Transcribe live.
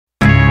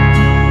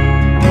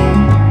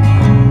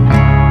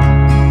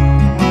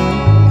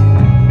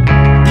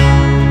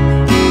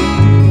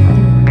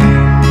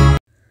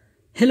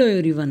Hello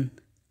everyone,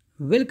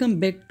 welcome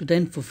back to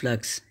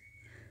Theinfoflux.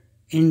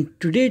 In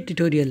today's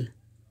tutorial,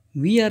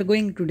 we are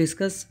going to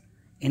discuss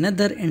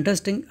another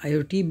interesting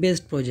IoT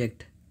based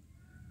project.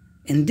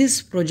 In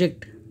this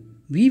project,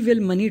 we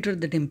will monitor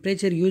the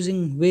temperature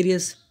using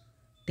various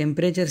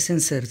temperature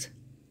sensors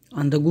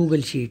on the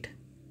Google Sheet.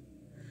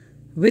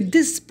 With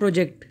this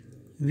project,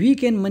 we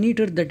can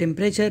monitor the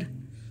temperature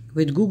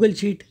with Google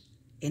Sheet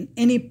in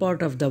any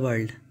part of the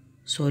world.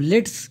 So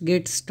let's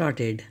get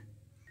started.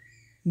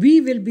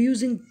 We will be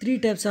using three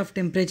types of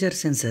temperature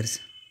sensors: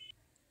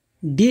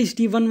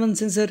 DHT11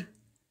 sensor,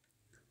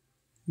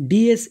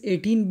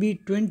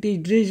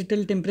 DS18B20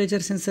 digital temperature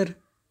sensor,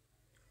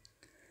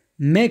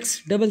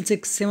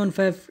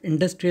 MAX6675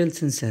 industrial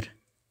sensor.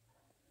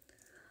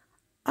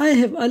 I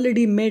have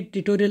already made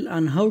tutorial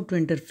on how to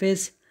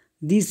interface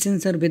these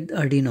sensors with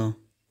Arduino.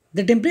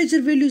 The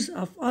temperature values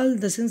of all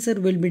the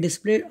sensors will be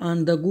displayed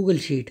on the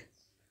Google Sheet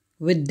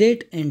with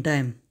date and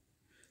time.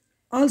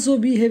 Also,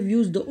 we have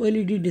used the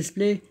LED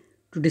display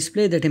to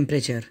display the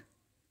temperature.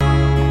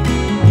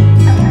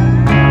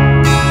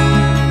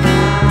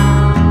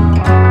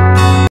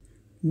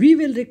 We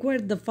will require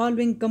the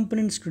following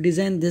components to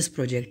design this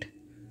project: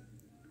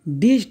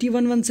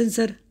 DHT11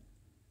 sensor,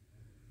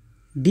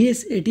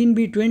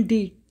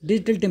 DS18B20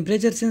 digital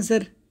temperature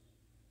sensor,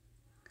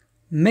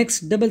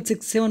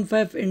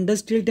 MAX6675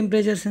 industrial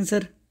temperature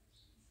sensor,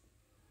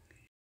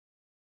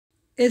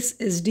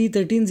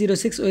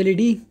 SSD1306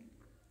 OLED,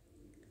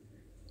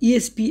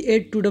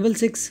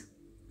 ESP8266,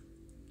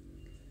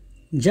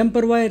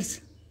 jumper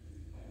wires,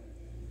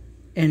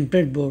 and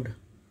breadboard.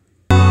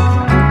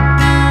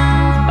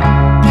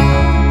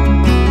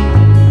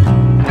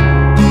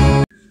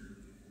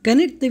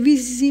 Connect the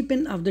VCC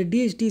pin of the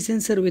DHT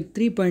sensor with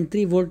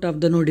 3.3 volt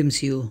of the node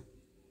MCU.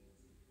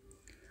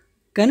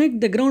 Connect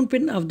the ground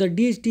pin of the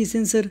DHT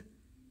sensor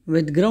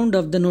with ground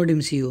of the node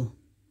MCU.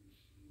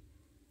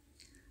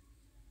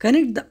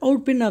 Connect the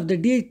out pin of the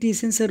DHT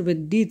sensor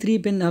with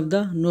D3 pin of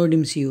the node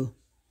MCU.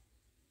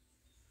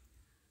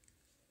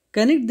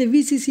 Connect the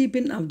VCC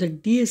pin of the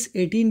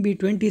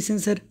DS18B20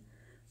 sensor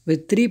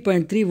with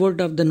 3.3 volt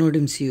of the node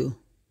MCU.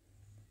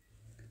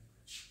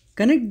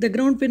 Connect the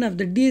ground pin of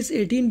the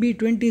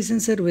DS18B20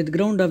 sensor with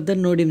ground of the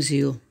node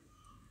MCU.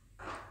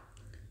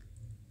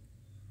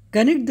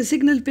 Connect the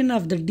signal pin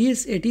of the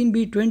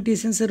DS18B20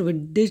 sensor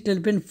with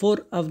digital pin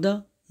 4 of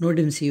the node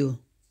MCU.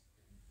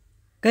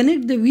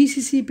 Connect the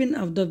VCC pin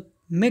of the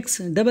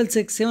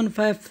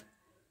MAX6675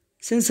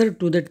 sensor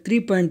to the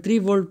 3.3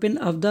 volt pin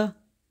of the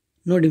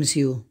node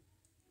MCU.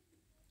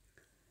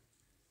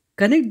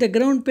 Connect the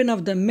ground pin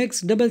of the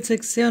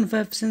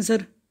MAX6675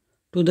 sensor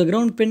to the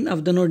ground pin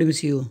of the node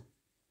MCU.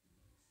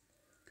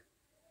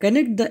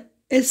 Connect the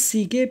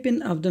SCK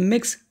pin of the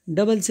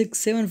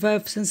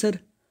MAX6675 sensor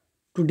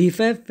to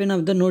D5 pin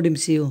of the node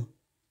MCU.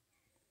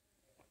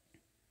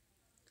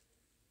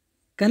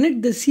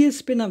 Connect the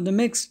CS pin of the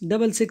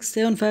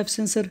MAX6675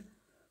 sensor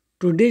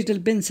to digital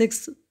pin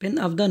 6 pin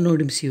of the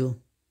node MCU.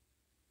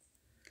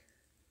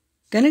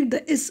 Connect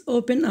the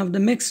SO pin of the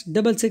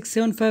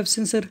MAX6675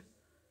 sensor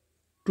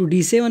to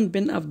D7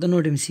 pin of the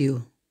node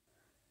MCU.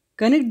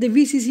 Connect the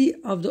VCC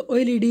of the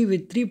OLED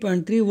with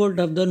 3.3 volt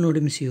of the node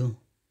MCU.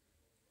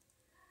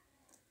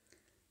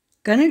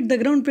 Connect the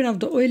ground pin of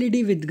the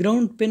OLED with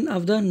ground pin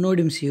of the node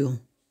MCU.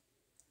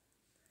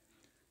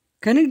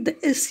 Connect the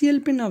SCL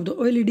pin of the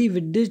OLED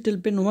with digital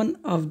pin 1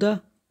 of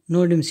the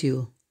node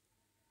MCU.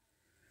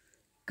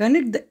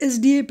 Connect the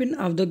SDA pin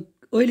of the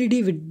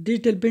OLED with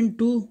digital pin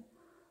 2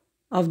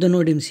 of the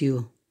node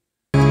MCU.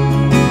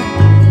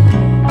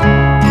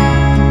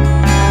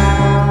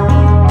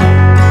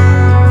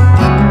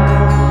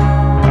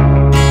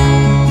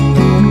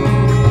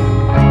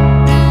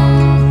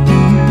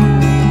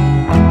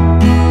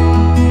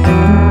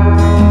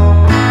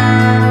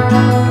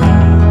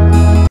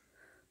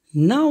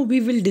 Now we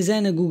will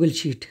design a Google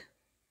Sheet.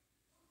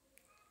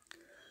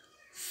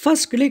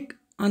 First click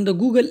on the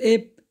Google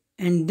app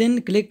and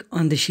then click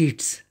on the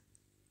Sheets.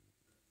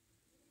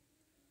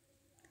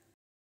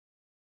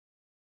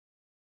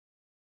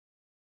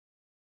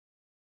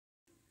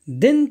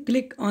 Then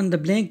click on the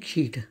blank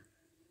sheet.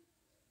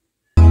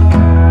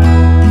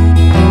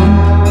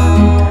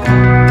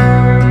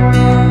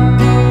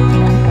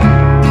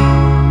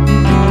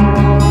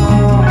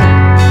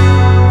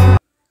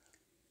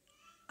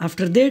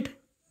 After that,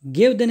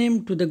 give the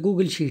name to the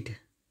Google Sheet.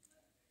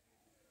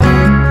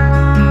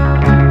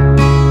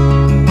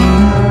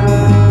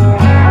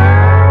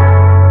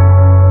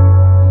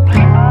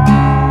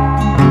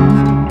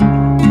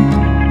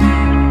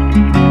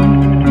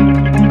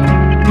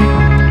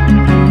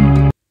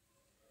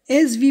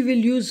 As we will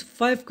use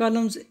 5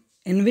 columns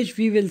in which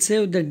we will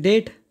save the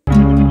date,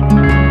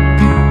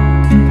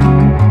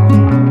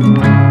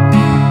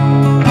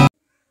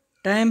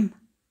 time,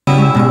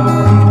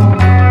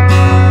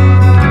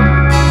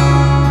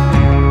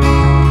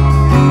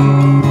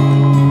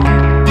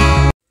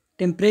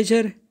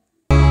 temperature,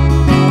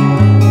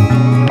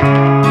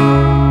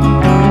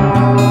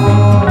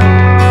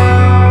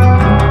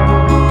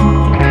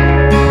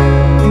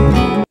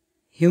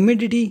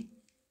 humidity,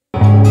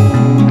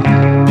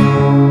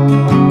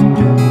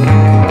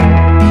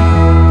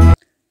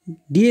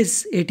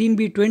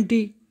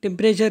 DS18B20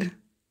 temperature.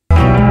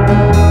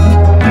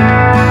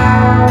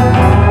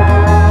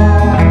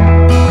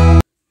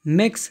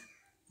 Max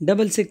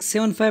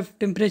 6675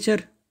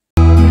 temperature.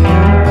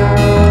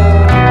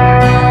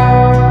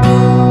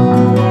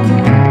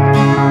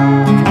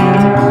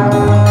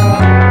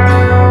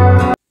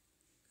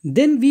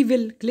 Then we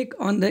will click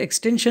on the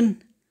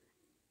extension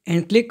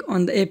and click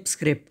on the app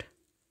script.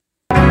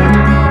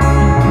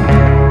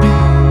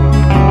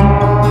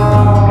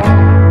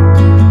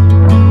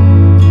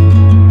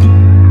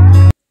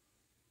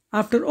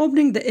 After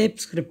opening the app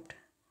script,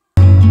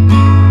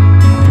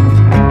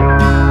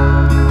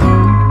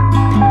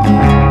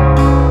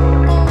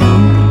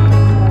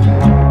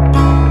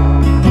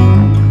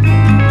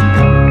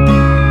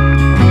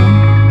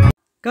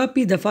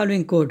 copy the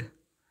following code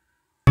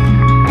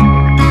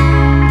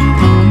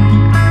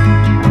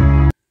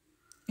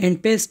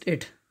and paste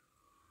it.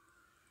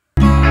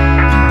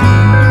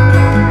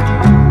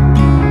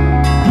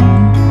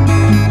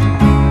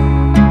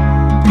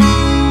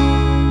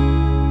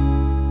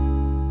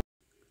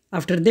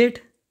 After that,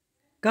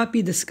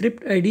 copy the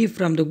script ID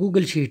from the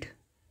Google Sheet.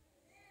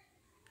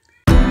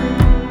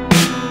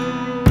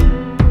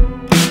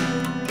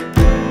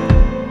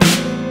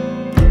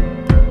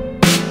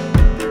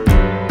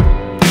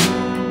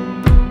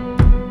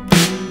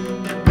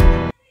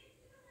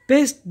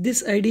 Paste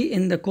this ID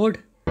in the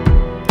code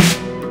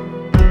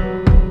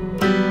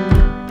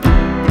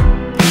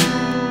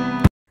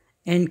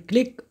and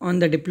click on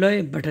the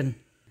deploy button.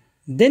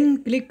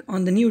 Then click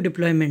on the new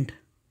deployment.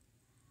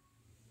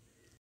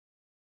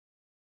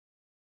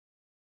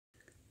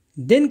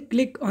 Then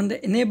click on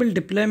the enable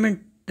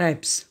deployment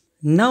types.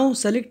 Now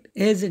select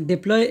as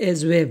deploy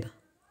as web.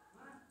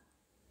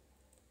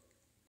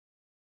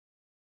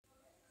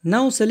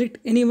 Now select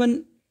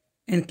anyone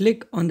and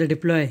click on the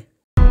deploy.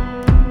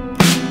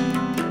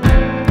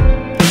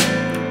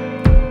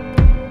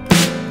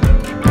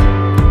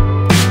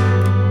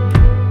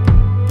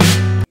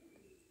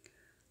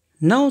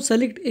 Now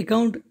select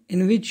account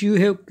in which you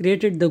have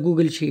created the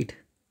Google Sheet.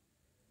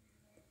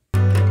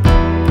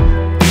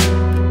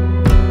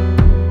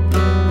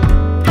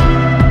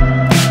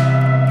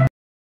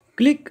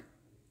 Click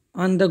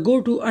on the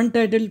Go to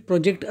Untitled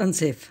Project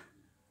Unsafe.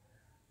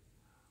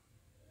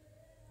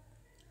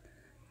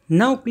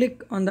 Now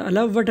click on the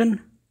Allow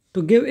button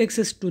to give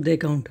access to the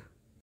account.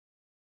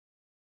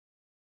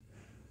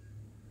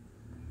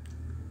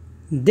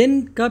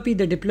 Then copy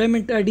the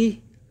deployment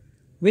ID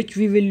which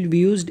we will be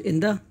used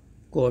in the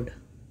code.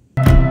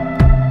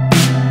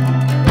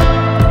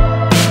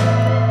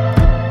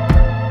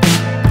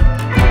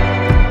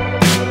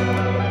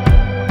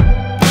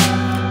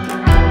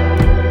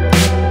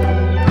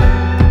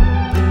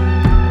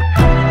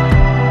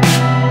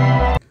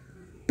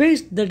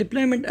 Paste the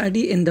deployment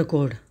ID in the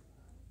code.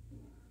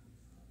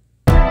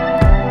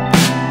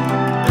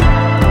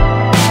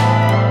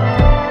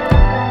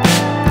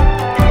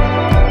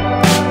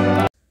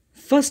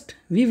 First,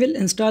 we will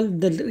install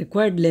the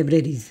required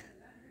libraries.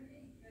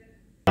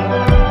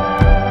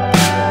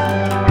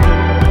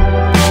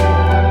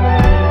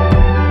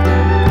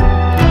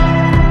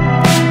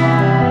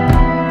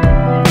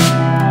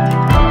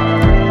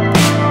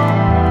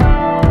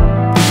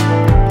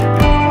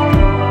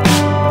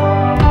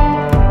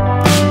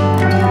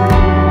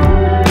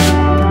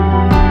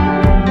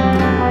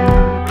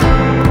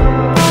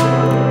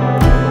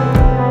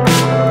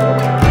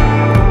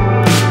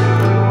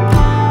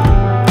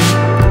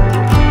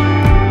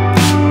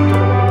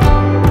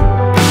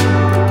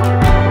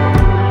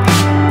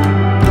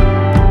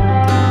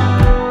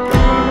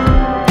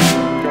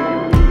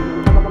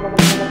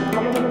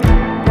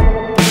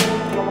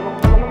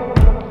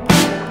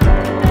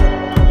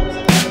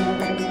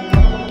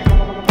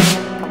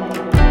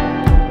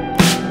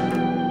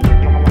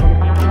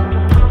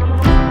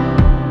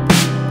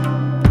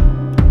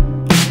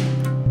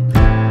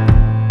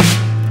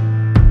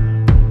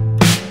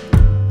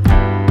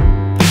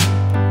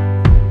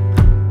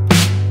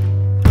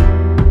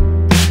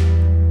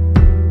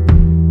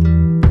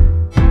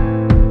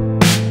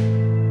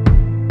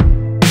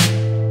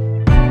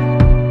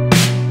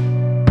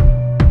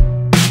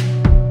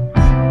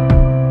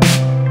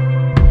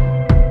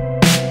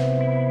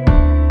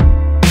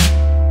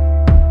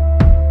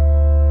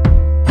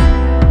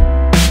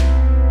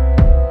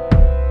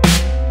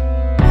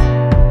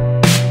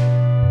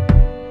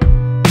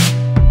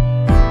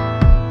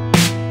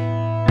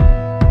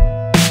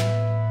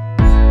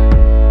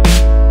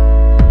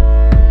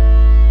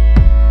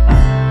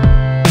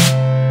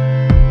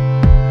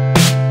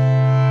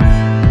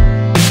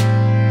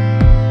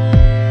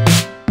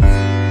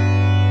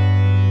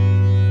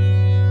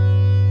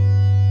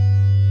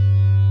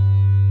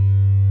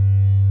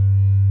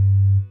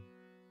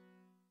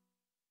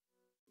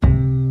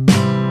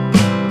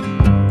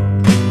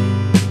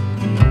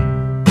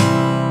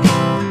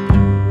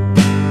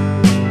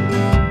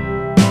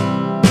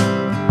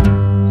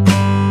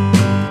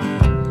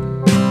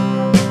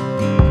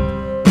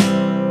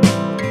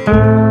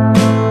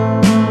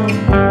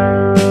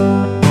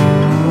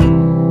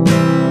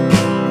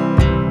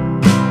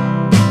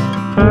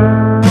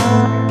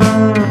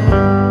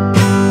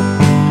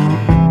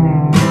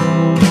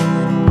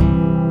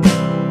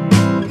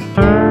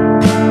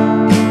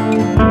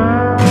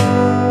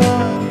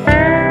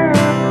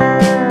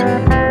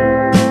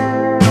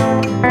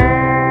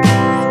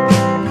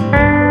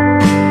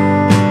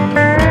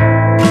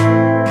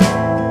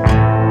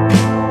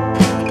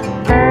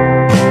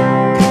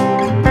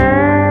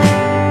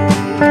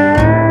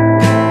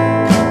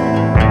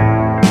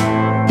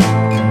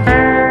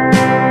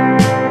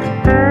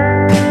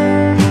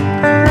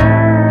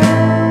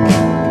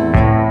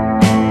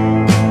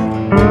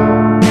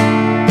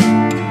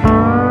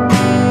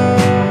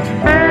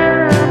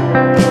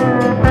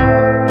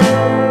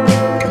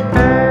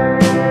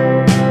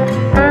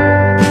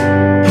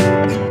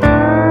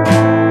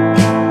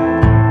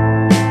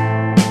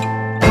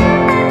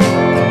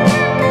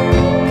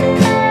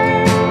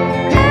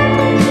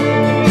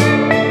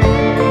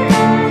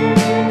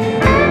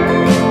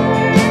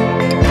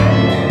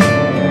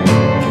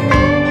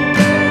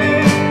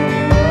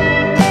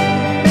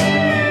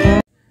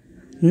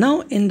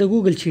 Now in the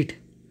Google Sheet,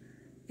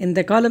 in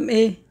the column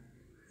A,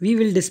 we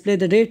will display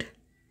the date.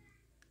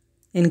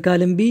 In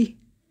column B,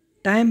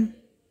 time.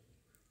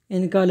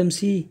 In column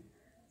C,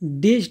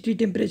 DHT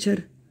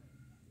temperature.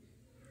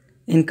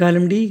 In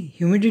column D,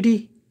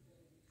 humidity.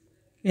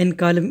 In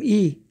column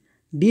E,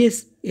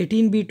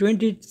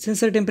 DS18B20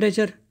 sensor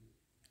temperature.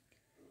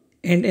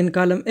 And in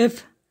column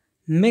F,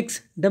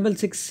 MIX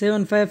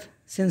 6675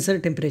 sensor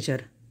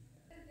temperature.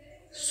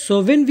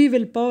 So when we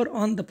will power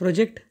on the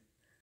project,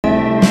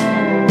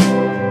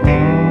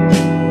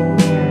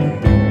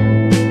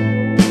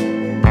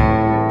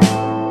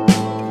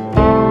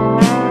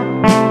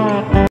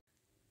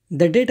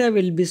 the data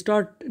will be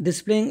start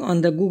displaying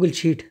on the Google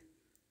Sheet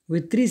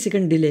with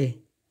 3-second delay.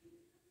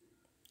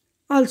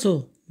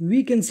 Also,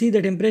 we can see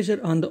the temperature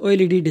on the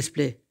OLED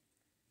display.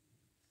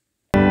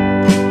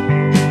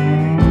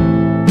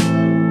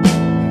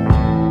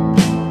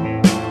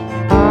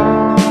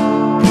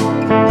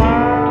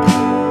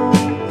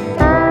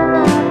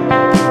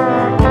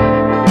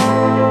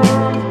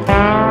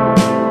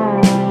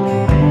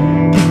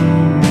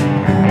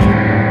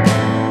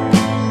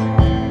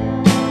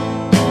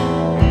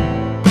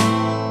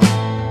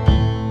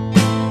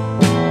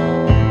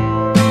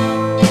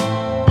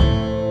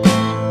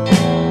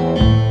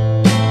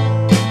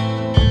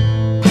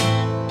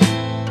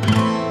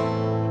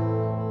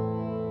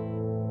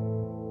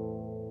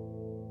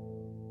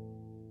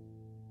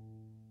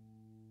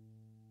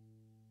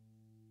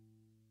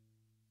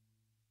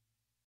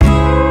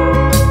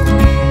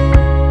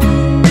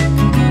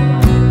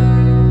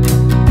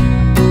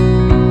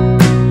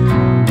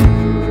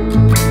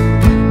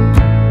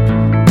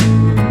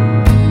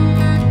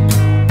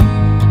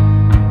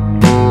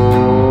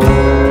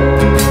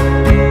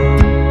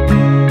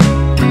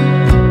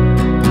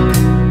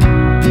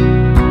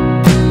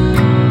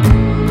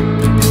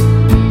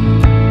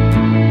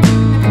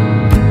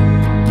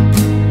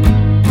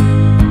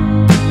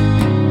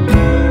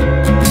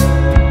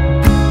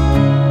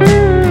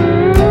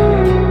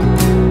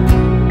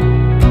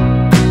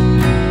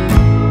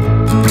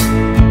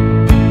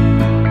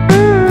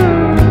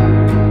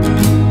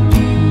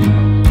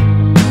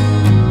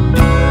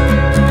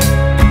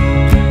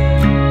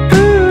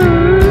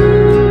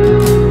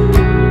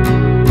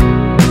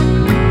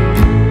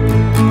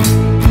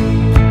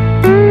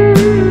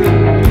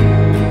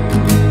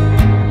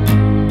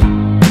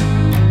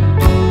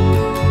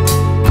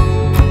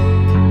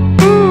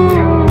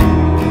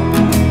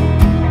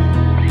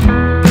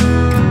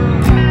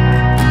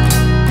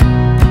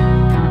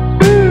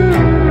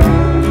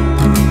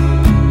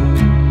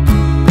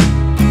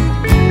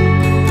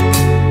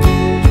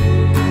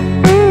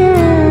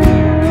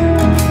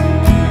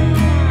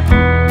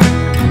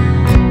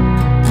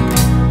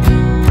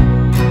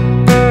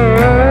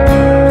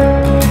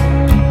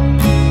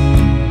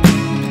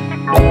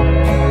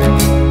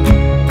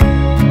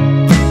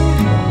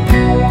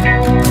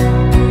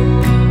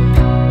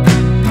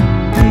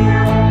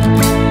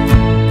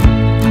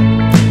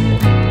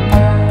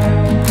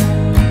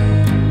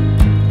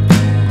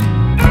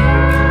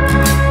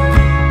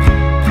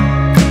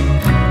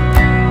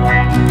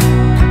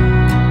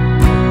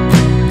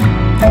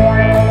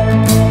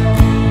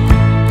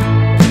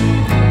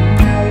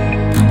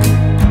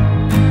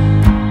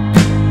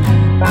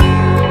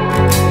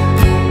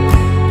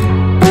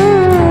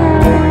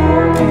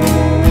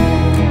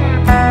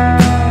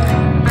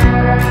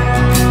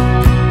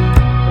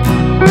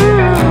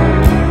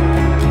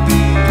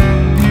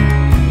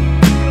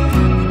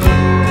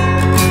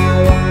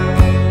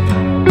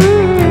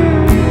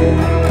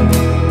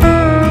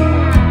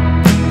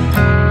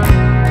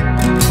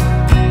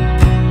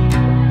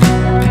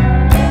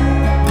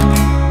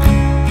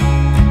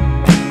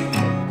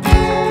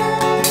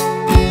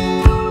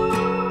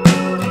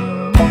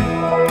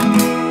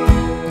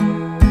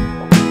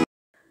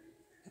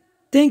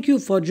 Thank you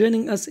for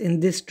joining us in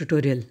this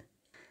tutorial.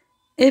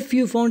 If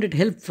you found it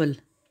helpful,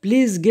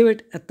 please give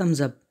it a thumbs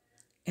up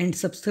and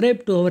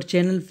subscribe to our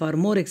channel for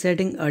more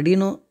exciting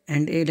Arduino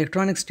and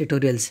electronics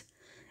tutorials.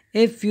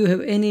 If you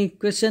have any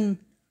question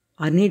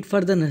or need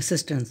further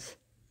assistance,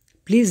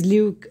 please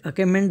leave a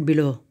comment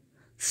below.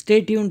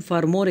 Stay tuned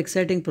for more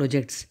exciting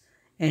projects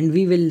and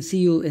we will see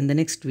you in the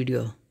next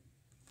video.